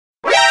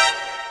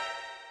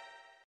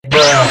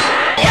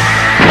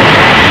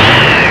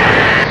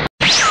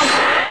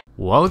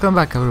Welcome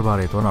back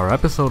everybody to another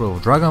episode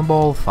of Dragon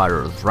Ball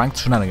FighterZ Ranked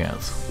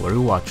Shenanigans, where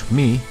you watch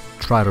me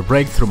try to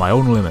break through my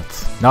own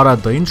limits. Now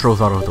that the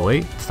intro's out of the way,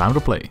 it's time to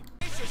play.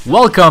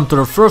 Welcome to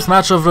the first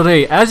match of the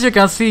day. As you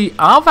can see,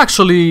 I've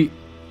actually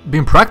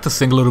been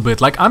practicing a little bit,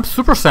 like I'm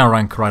Super Saiyan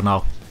rank right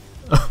now.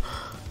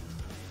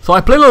 So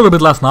I played a little bit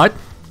last night,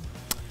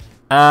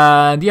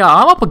 and yeah,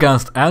 I'm up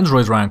against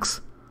Android ranks.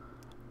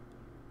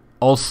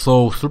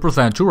 Also Super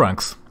Saiyan 2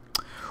 ranks.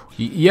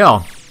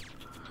 Yeah.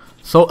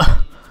 So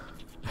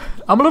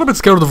I'm a little bit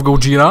scared of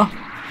Vegito,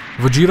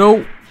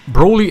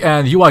 Broly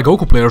and UI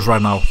Goku players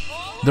right now.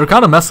 They're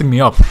kind of messing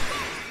me up.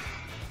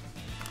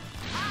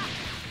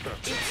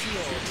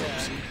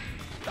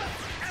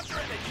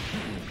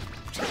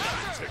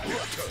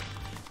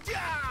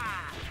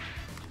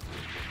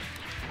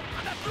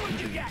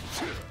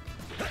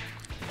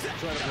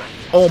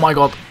 Oh my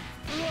god.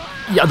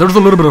 Yeah, there's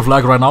a little bit of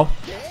lag right now.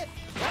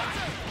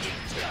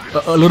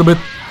 A little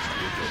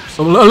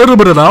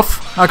bit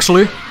enough,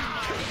 actually.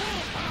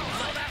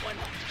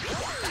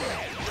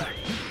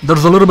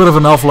 There's a little bit of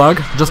enough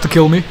lag just to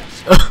kill me.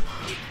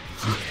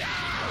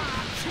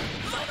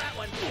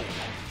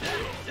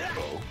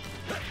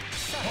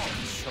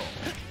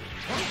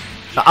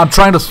 I'm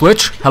trying to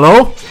switch.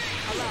 Hello?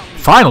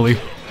 Finally.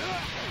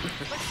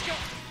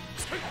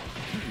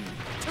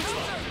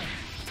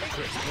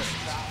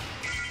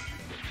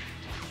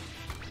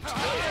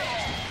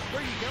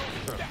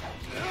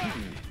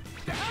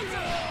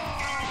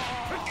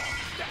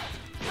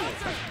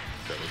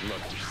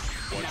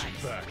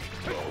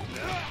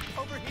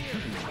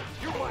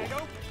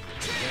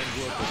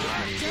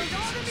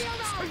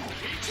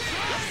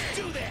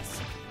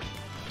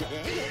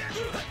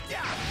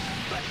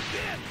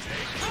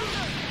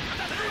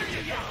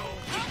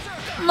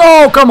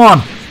 No, come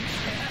on!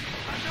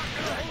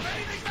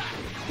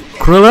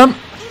 Krillin!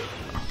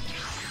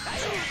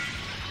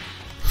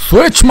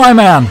 Switch, my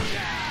man!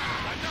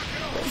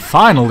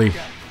 Finally!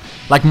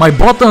 Like, my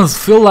buttons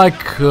feel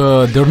like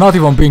they're not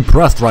even being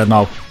pressed right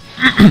now.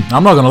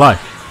 I'm not gonna lie.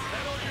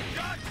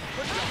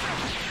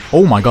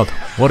 Oh my god,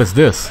 what is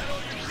this?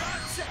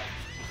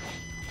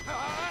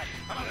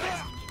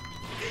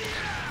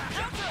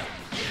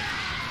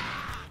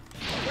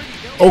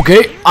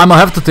 Okay, I'ma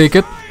have to take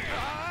it.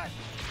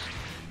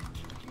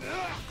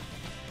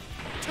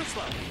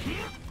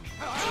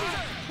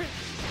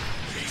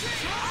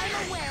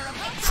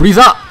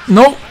 Frieza!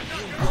 No!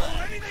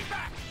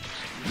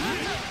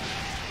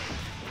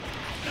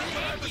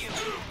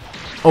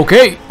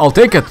 Okay, I'll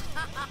take it.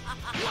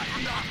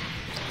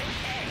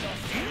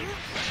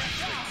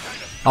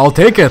 I'll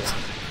take it.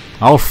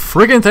 I'll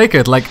friggin' take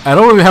it. Like, I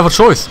don't really have a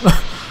choice.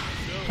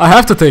 I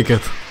have to take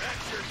it.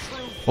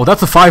 Oh,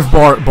 that's a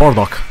 5-bar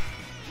Bardock.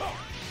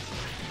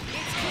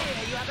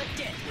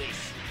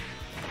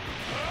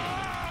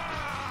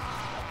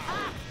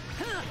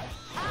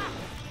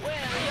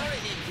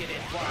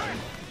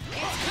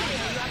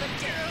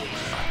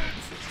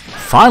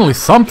 Finally,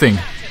 something.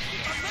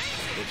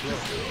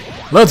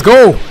 Let's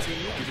go.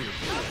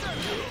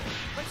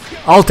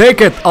 I'll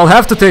take it. I'll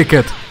have to take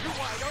it.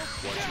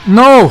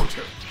 No.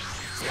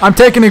 I'm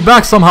taking it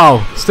back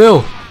somehow.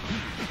 Still.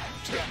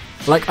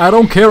 Like, I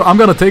don't care. I'm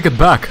gonna take it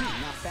back.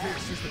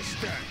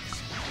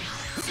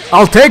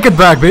 I'll take it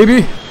back,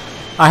 baby.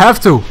 I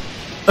have to.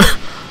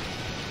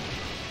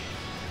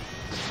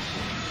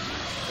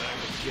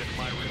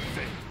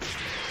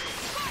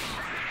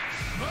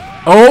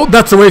 Oh,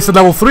 that's a wasted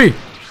level 3.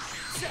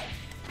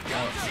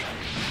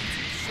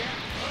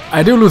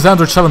 I do lose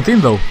Android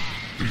 17 though.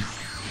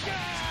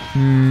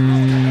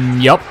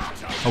 Yup.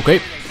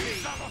 Okay.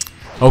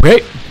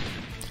 Okay.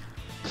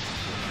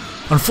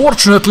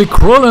 Unfortunately,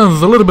 Krillin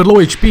is a little bit low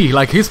HP.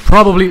 Like, he's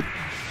probably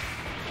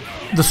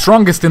the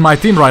strongest in my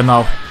team right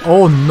now.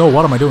 Oh no,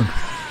 what am I doing?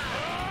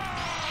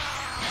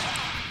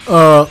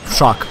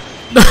 Shock.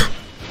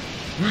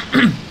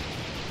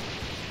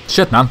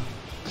 Shit, man.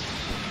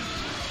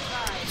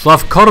 So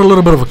I've caught a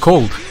little bit of a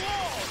cold.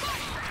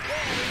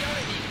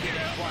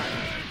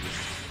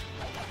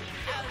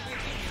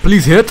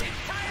 Please hit.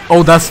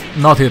 Oh, that's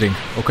not hitting.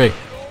 Okay.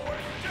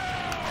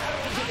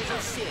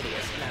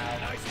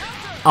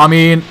 I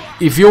mean,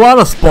 if you want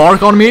to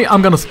spark on me,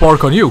 I'm gonna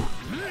spark on you.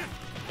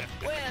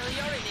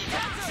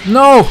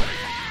 No!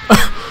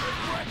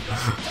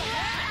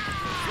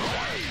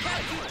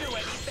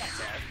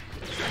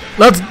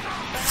 Let's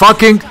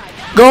fucking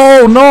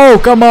go! No,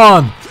 come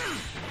on!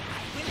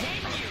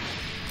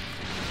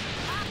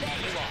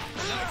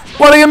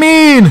 What do you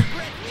mean?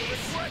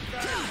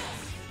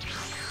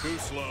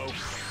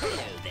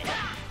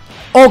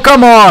 Oh,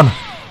 come on!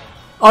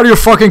 Are you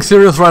fucking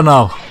serious right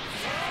now?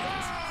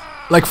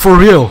 Like, for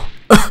real?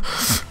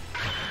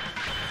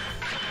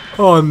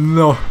 Oh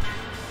no.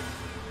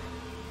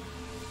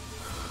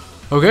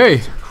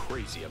 Okay.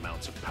 Crazy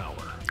amounts of power.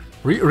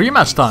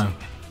 Rematch time.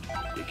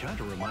 You kind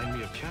of remind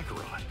me of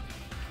Kakarot.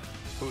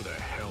 Who the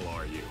hell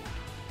are you?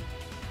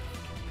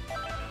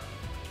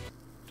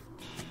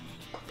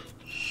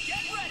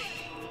 Get ready!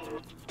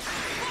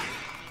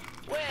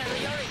 Well,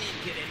 you're an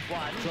impudent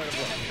one.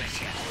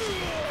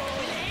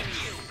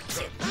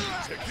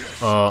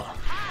 No,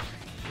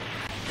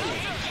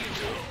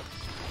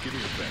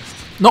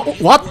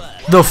 what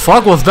the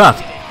fuck was that?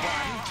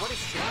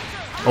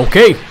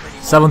 Okay,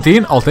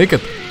 17, I'll take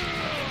it.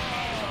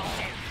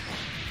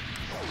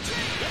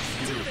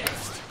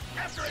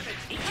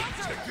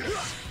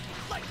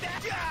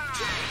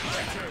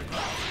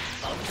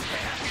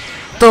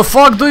 The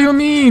fuck do you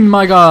mean,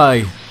 my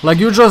guy? Like,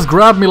 you just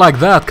grabbed me like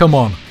that, come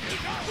on.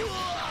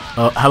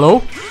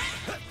 Hello?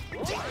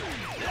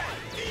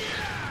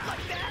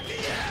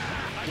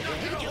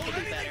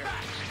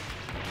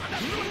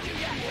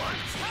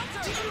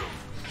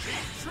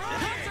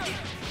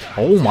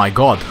 Oh my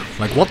god,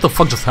 like what the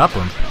fuck just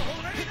happened?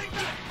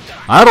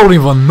 I don't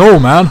even know,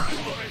 man.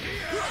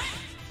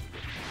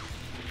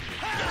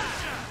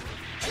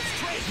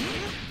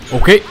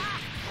 Okay,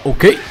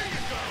 okay.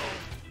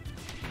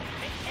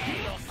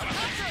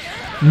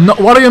 No,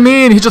 what do you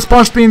mean? He just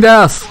punched me in the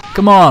ass.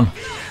 Come on.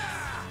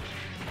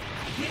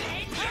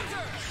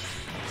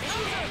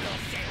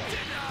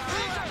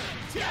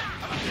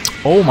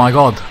 Oh my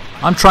god.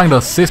 I'm trying to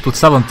assist with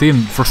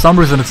 17. For some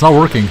reason it's not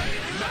working.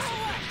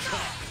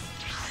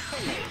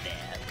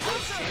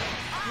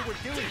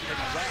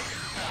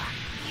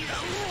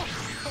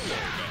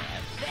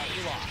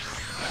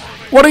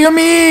 What do you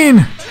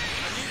mean?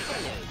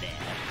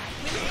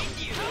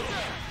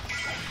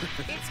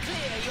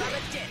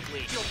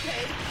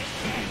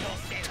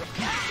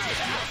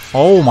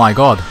 Oh my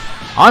god.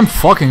 I'm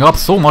fucking up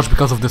so much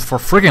because of this for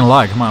freaking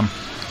lag, man.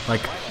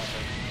 Like...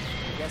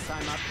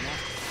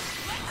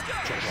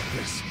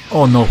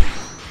 Oh no.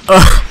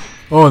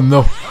 Oh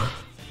no.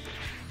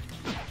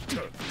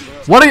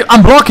 What are you?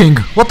 I'm blocking!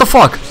 What the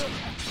fuck?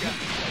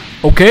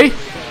 Okay.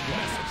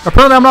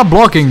 Apparently I'm not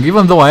blocking,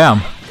 even though I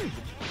am.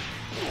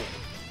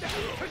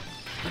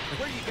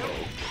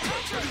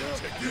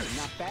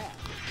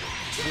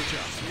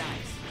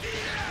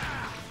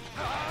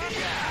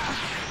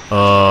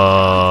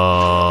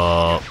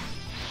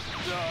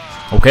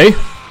 Okay.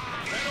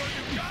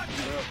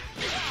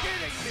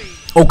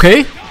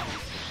 Okay.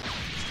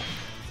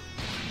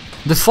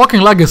 This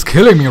fucking lag is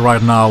killing me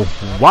right now.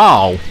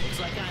 Wow.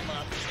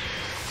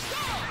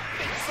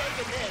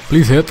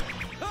 Please hit.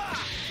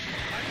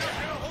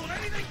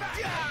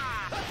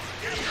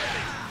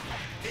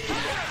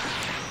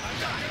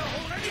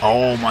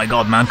 Oh my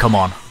god, man, come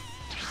on.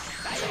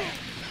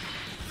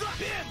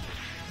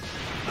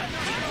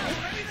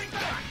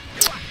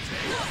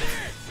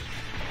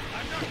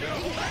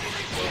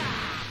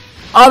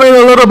 I'm in a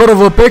little bit of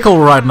a pickle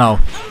right now.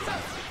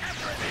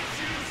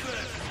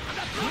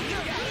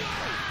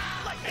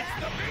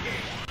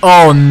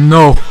 Oh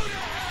no.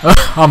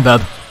 I'm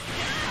dead.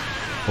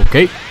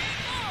 Okay.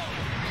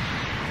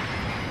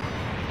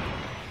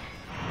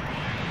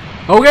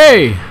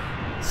 Okay.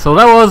 So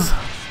that was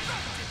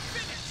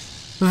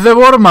the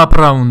warm-up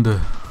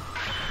round.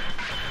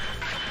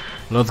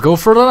 Let's go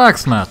for the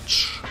next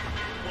match.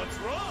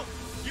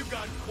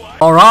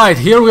 Alright,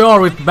 here we are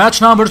with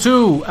match number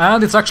 2,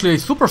 and it's actually a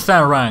Super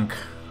Saiyan rank.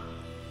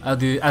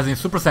 As in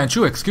Super Saiyan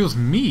 2, excuse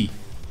me.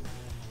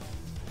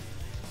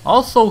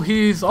 Also,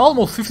 he's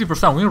almost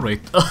 50% win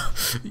rate.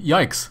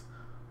 Yikes.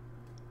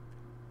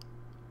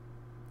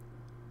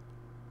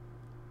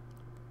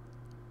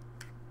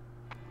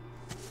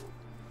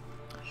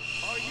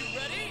 Are you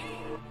ready?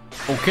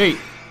 Okay.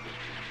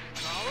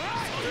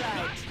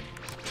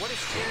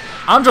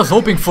 I'm just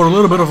hoping for a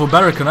little bit of a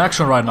better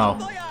connection right now.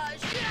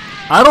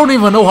 I don't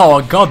even know how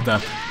I got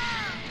that.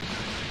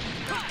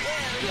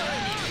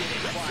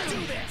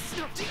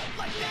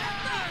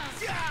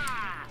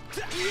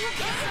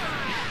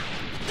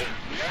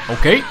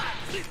 Okay.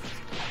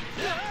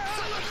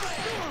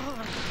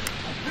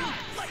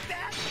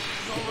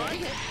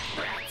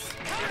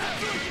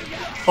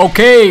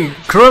 Okay,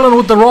 Krillin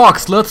with the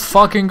rocks, let's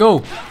fucking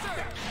go.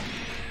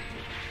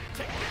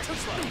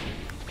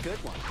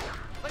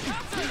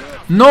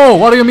 No,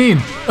 what do you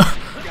mean?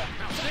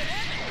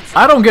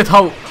 I don't get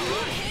how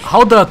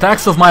the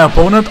attacks of my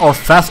opponent are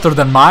faster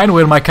than mine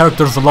when my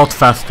character's a lot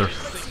faster.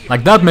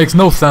 Like, that makes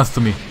no sense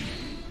to me.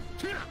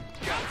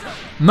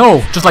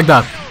 No, just like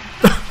that.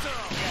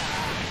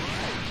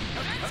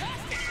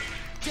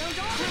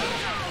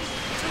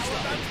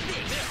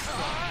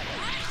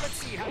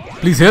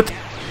 Please hit.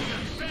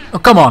 Oh,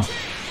 come on.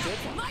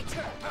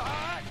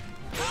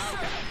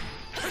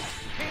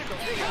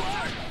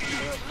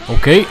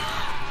 Okay.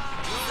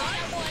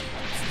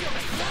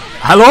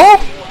 Hello?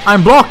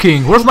 I'm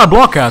blocking. Where's my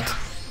block at?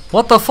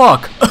 What the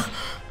fuck?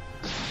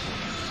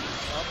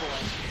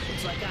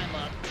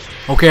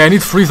 Okay, I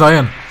need Frieza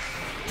in.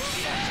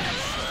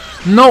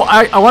 No,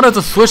 I wanted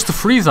to switch to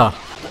Frieza.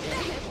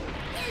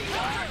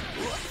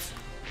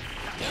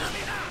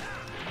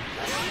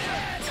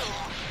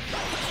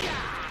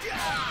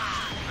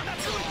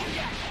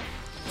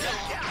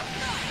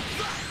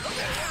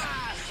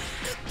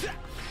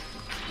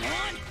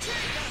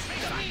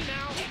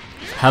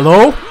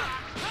 Hello?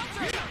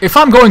 If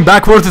I'm going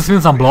backwards, this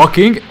means I'm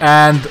blocking,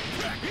 and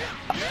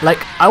like,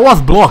 I was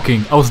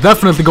blocking. I was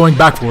definitely going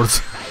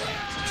backwards.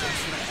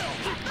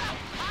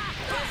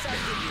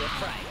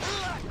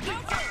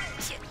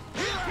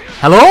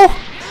 Hello?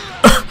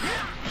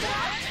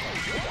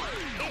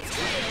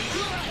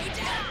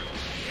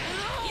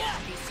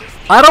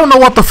 I don't know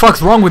what the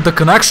fuck's wrong with the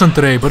connection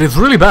today, but it's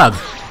really bad.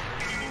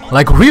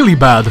 Like, really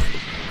bad.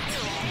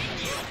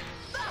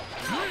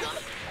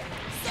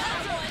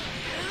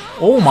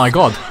 Oh my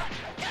god.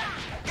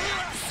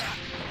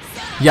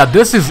 Yeah,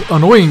 this is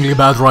annoyingly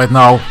bad right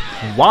now.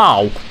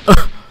 Wow.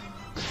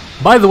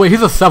 By the way,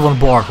 he's a 7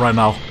 bar right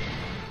now.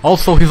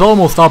 Also, he's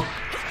almost up.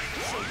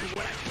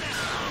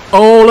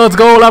 Oh, let's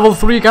go, level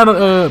 3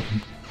 cannon.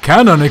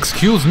 Cannon,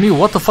 excuse me,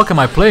 what the fuck am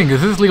I playing?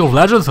 Is this League of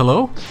Legends?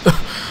 Hello?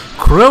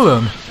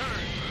 Krillin.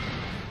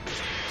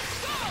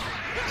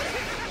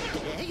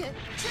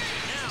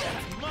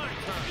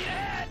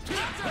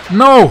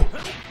 No!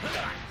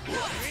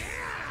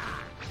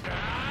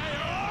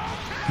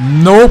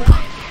 Nope.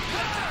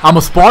 I'm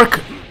a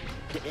spark.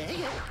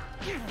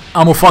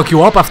 I'm gonna fuck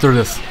you up after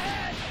this.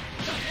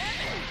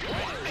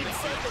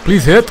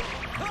 Please hit.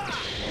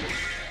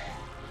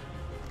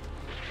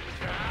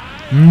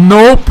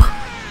 Nope.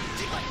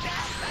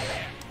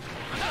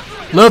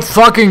 Let's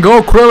fucking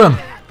go, Krillin.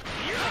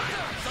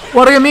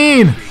 What do you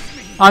mean?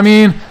 I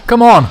mean,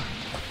 come on.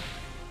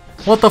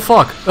 What the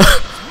fuck?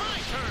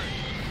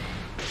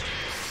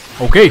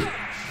 Okay.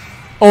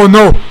 Oh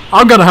no,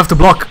 I'm gonna have to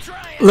block.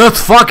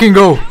 Let's fucking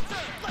go.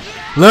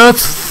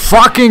 Let's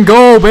fucking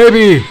go,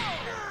 baby.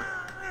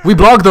 We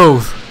block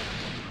those.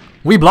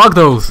 We block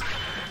those.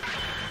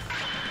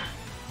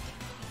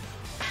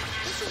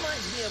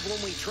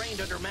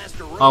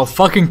 I'll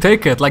fucking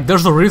take it. Like,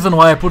 there's a reason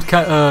why I put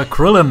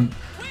Krillin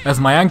as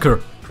my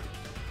anchor.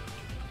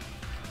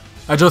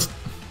 I just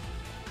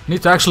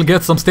need to actually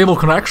get some stable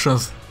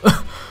connections.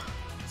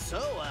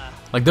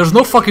 Like, there's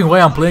no fucking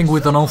way I'm playing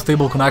with an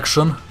unstable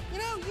connection.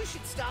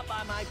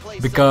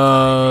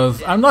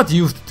 Because I'm not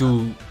used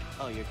to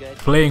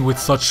playing with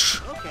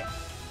such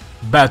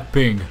bad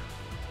ping.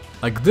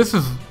 Like, this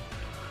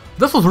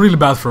was really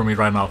bad for me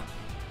right now.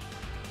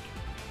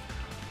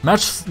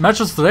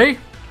 Matches today,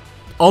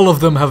 all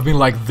of them have been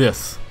like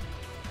this.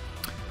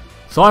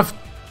 So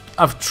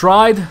I've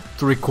tried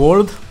to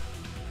record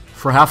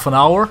for half an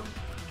hour.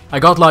 I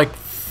got like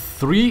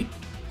three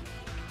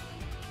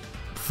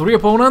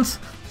opponents.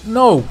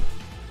 No.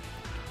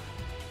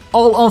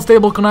 All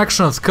unstable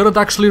connections, couldn't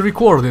actually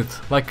record it,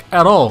 like,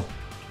 at all.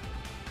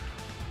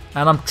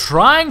 And I'm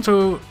trying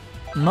to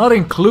not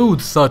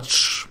include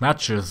such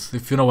matches,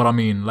 if you know what I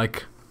mean.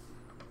 Like,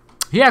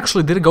 he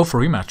actually didn't go for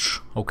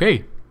rematch.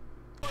 Okay.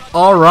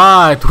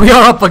 Alright, we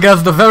are up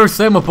against the very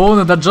same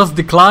opponent that just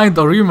declined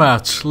a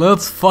rematch.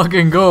 Let's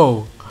fucking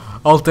go.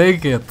 I'll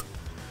take it.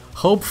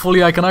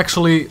 Hopefully I can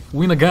actually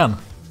win again.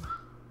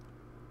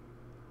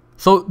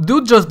 So,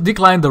 dude just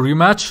declined the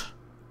rematch,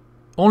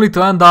 only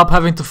to end up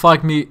having to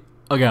fight me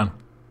again.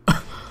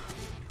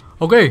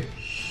 Okay.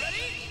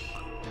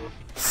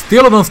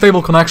 Still an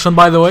unstable connection,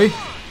 by the way.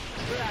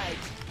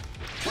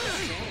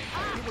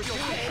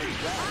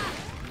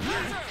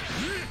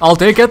 I'll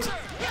take it.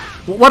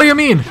 What do you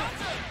mean?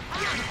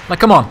 Like,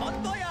 come on.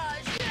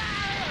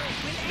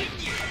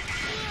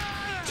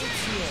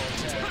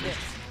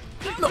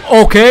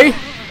 Okay.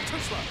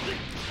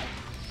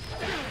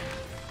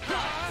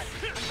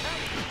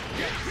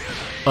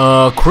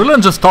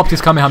 Krillin just stopped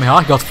his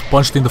Kamehameha, he got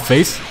punched in the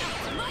face.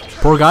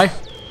 Poor guy.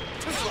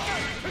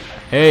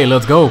 Hey,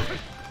 let's go.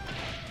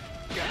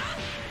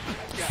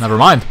 Never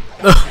mind.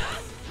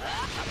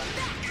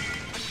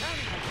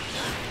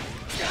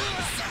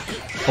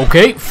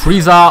 Okay,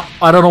 Frieza,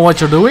 I don't know what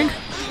you're doing.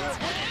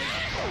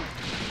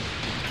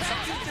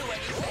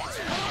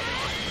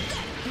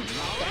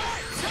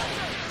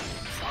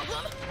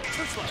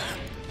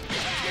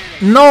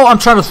 No, I'm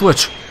trying to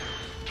switch.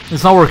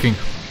 It's not working.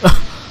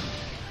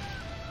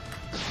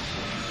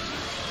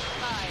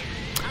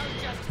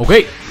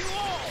 Okay.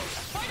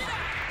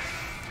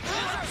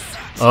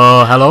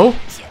 Hello?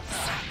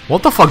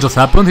 What the fuck just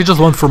happened? He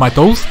just went for my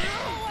toes?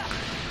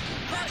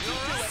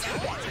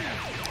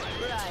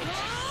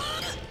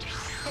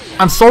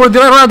 I'm sorry,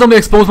 did I randomly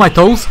expose my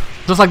toes?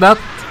 Just like that?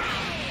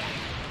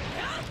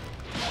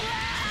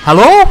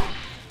 Hello?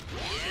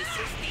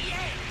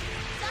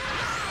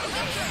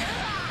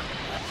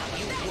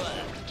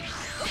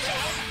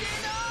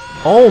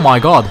 Oh my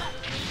god.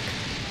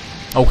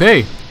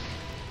 Okay.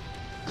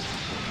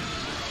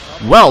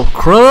 Well,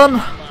 Krillin,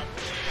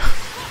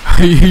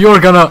 you're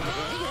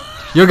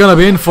gonna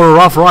be in for a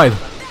rough ride.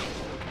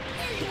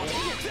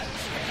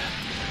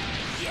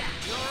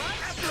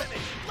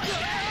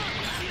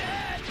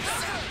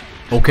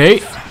 Okay.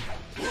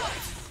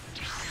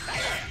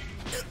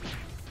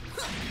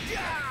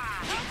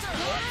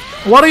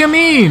 What do you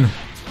mean?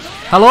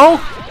 Hello?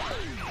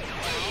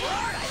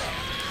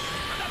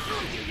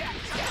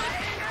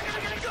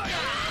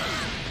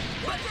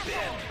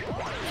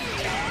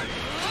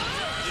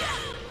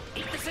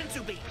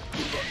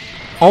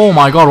 Oh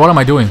my god, what am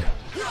I doing?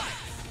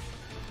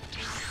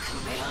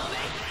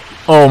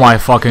 Oh my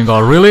fucking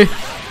god, really?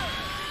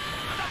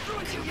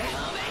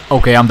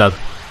 Okay, I'm dead.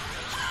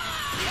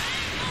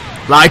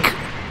 Like,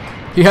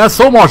 he has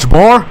so much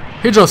bar,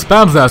 he just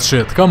spams that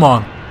shit, come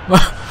on.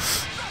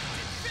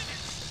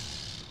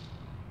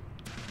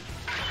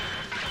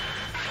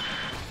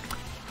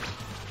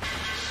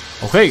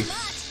 Okay.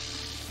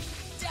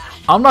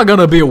 I'm not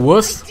gonna be a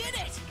wuss.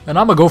 And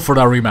I'm gonna go for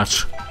that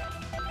rematch.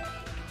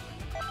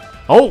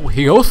 Oh,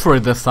 he goes for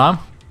it this time.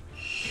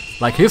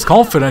 Like, he's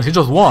confident, he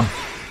just won.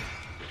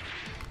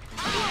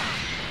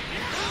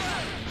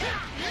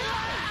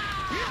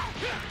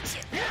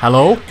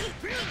 Hello?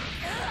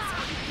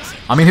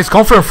 I mean, he's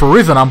confident for a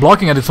reason. I'm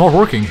blocking and it's not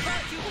working.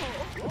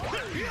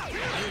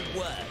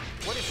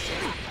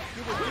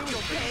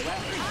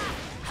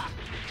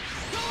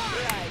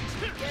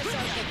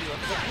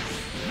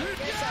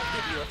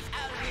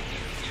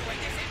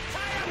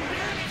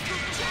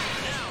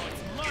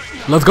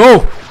 Let's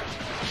go!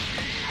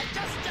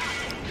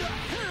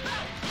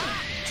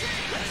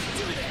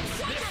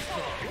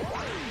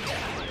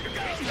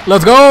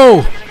 Let's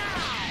go!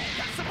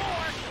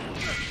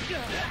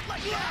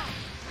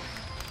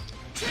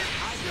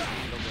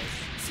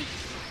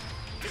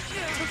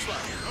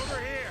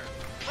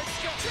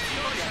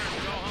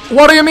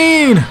 What do you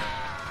mean?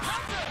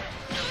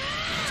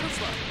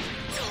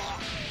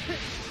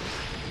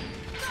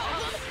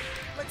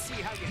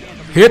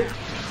 Hit!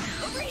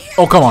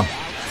 Oh, come on.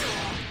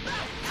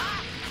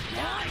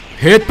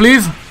 Hit,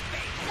 please.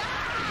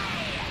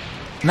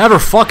 Never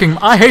fucking...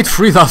 I hate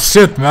Frieza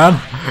shit, man.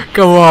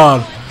 Come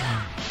on.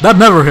 That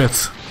never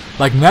hits.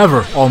 Like,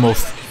 never,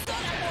 almost.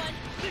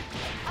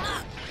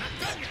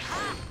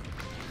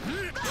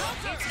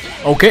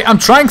 Okay, I'm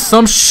trying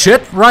some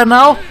shit right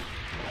now.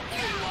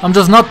 I'm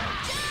just not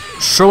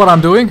sure what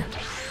I'm doing.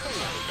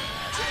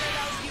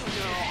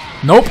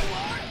 Nope.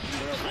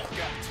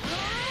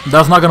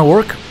 That's not gonna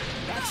work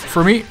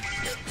for me.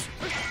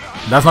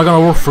 That's not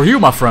gonna work for you,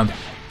 my friend.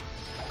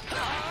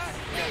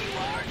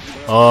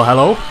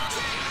 Hello?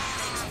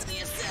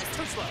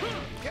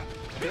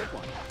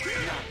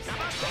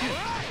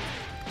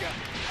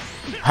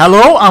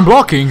 Hello? I'm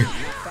blocking.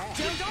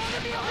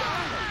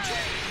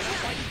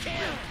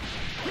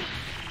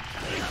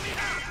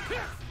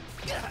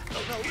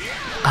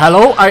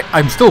 Hello?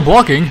 I'm still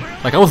blocking.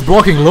 Like, I was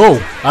blocking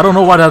low. I don't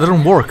know why that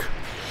didn't work.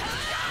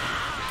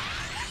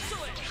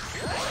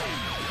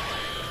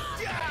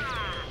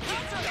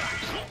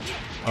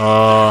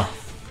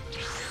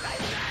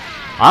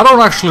 I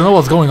don't actually know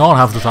what's going on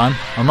half the time.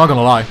 I'm not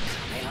gonna lie.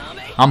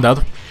 I'm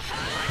dead.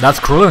 That's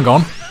Krillin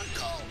gone.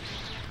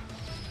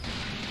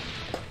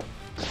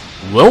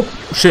 Well,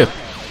 shit.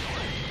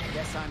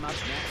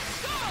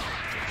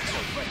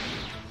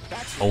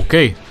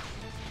 Okay.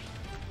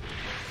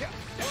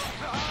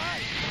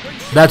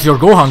 That's your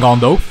Gohan gone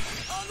though.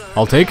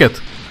 I'll take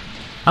it.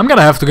 I'm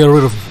gonna have to get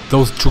rid of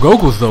those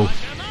Chugokus though.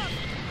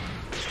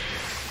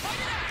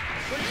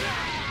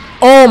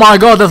 Oh my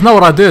god, that's not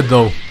what I did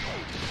though.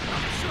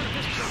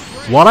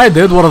 What I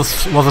did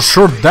was a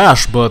short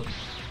dash, but...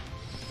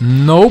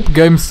 Nope,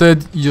 game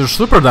said you're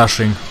super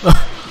dashing.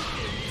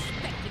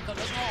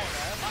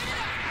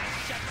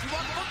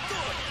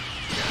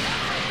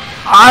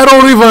 I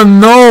don't even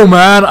know,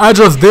 man. I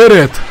just did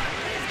it.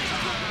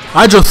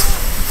 I just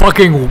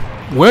fucking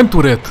went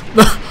with it.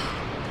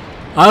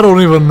 I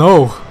don't even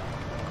know.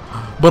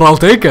 But I'll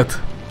take it.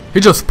 He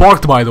just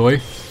sparked, by the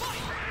way.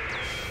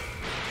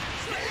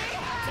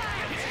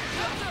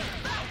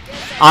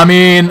 I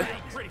mean...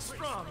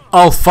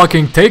 I'll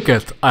fucking take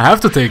it. I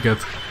have to take it.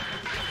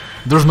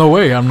 There's no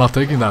way I'm not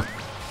taking that.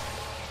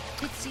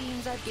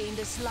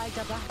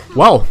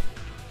 Well,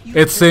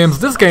 it seems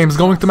this game's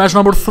going to match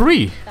number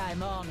 3.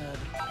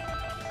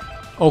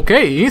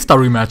 Okay, insta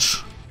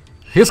rematch.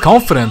 He's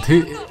confident.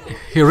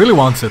 He really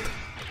wants it.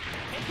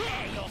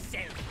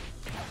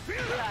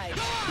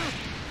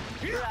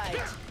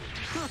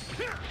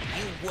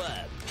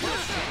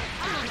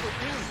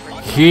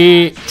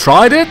 He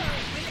tried it?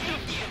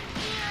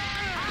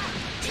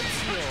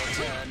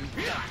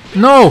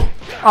 No!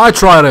 I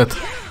tried it!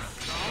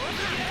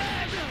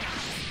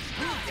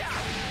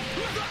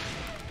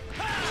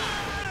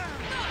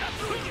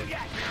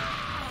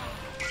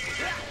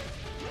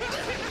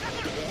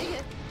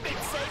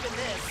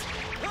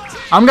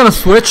 I'm gonna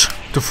switch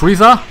to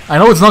Frieza. I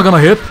know it's not gonna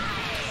hit.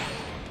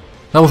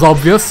 That was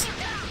obvious.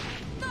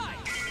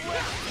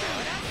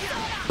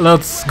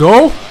 Let's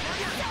go.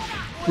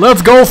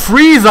 Let's go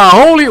Frieza!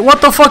 Holy...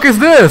 What the fuck is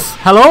this?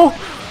 Hello?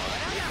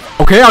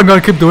 Okay, I'm gonna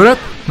keep doing it.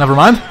 Never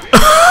mind.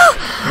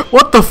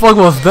 What the fuck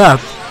was that?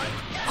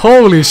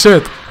 Holy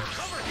shit.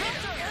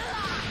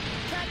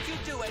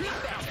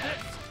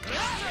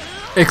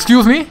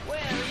 Excuse me?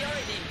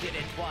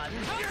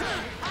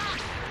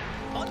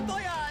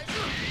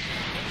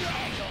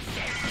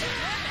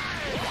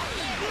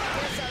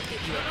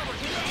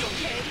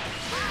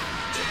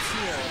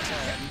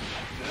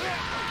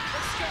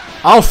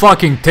 I'll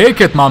fucking take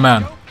it, my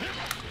man.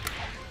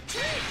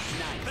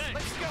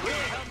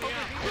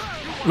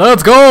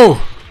 Let's go!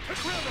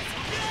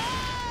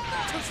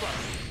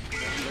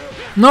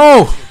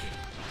 No!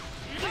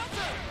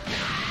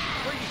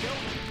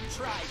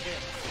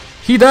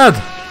 He dead!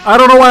 I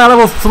don't know why I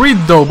level 3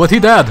 though, but he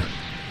dead.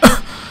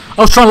 I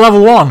was trying to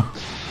level 1.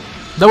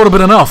 That would have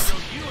been enough.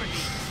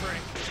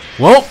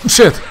 Well,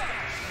 shit.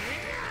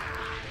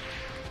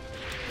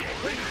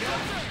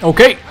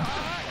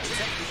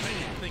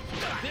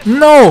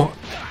 No!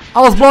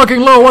 I was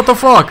blocking low, what the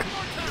fuck?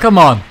 Come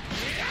on.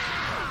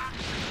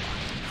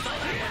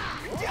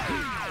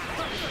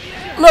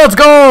 Let's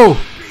go!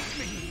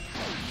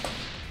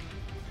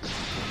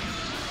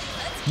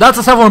 That's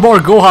a 7-bar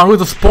Gohan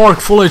with a Spark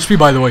full HP,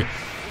 by the way.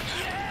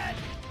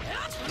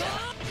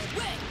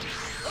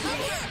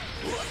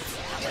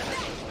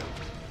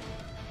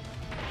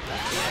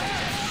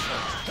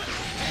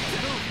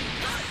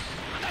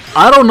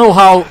 I don't know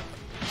how...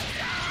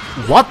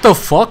 What the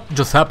fuck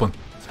just happened?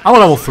 I'm a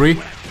level 3.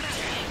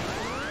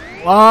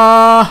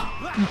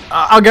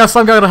 I guess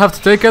I'm gonna have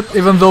to take it,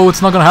 even though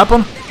it's not gonna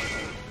happen.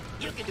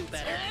 You can do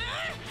better.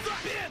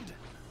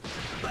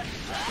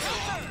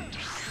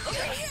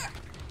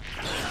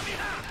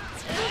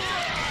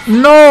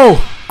 No!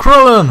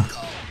 Krillin!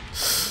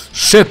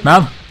 Shit,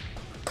 man.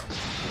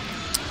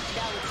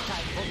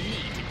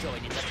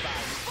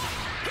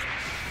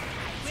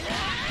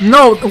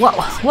 No,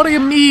 what do you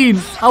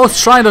mean? I was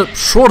trying to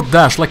short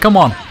dash, like come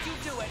on.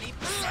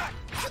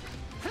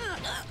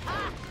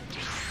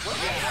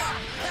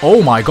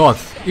 Oh my god,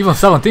 even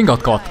 17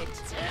 got caught.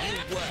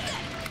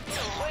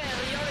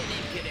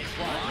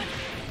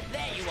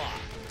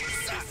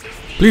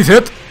 Please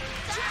hit.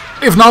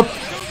 If not,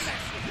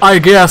 I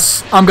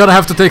guess I'm gonna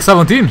have to take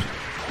 17.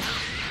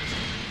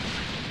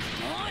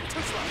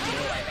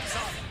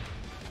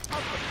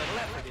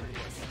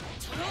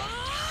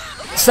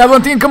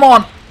 "17, come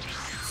on!"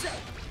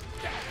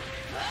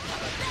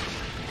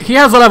 He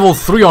has a level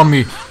 3 on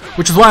me,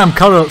 which is why I'm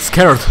kinda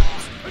scared.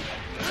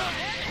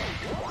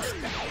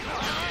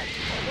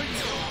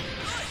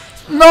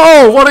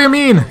 No! What do you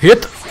mean?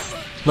 Hit!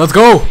 Let's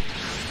go!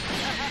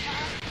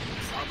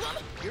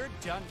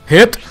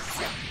 Hit!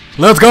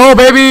 Let's go,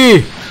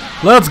 baby!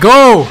 Let's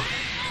go!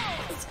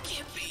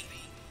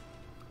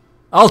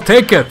 I'll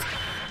take it!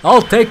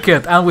 I'll take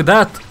it! And with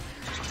that,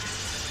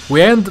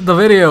 we end the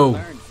video.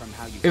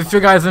 If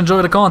you guys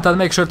enjoy the content,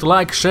 make sure to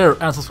like, share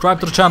and subscribe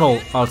to the channel.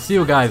 I'll see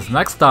you guys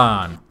next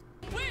time.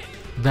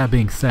 That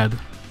being said,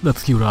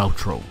 let's cue the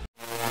outro.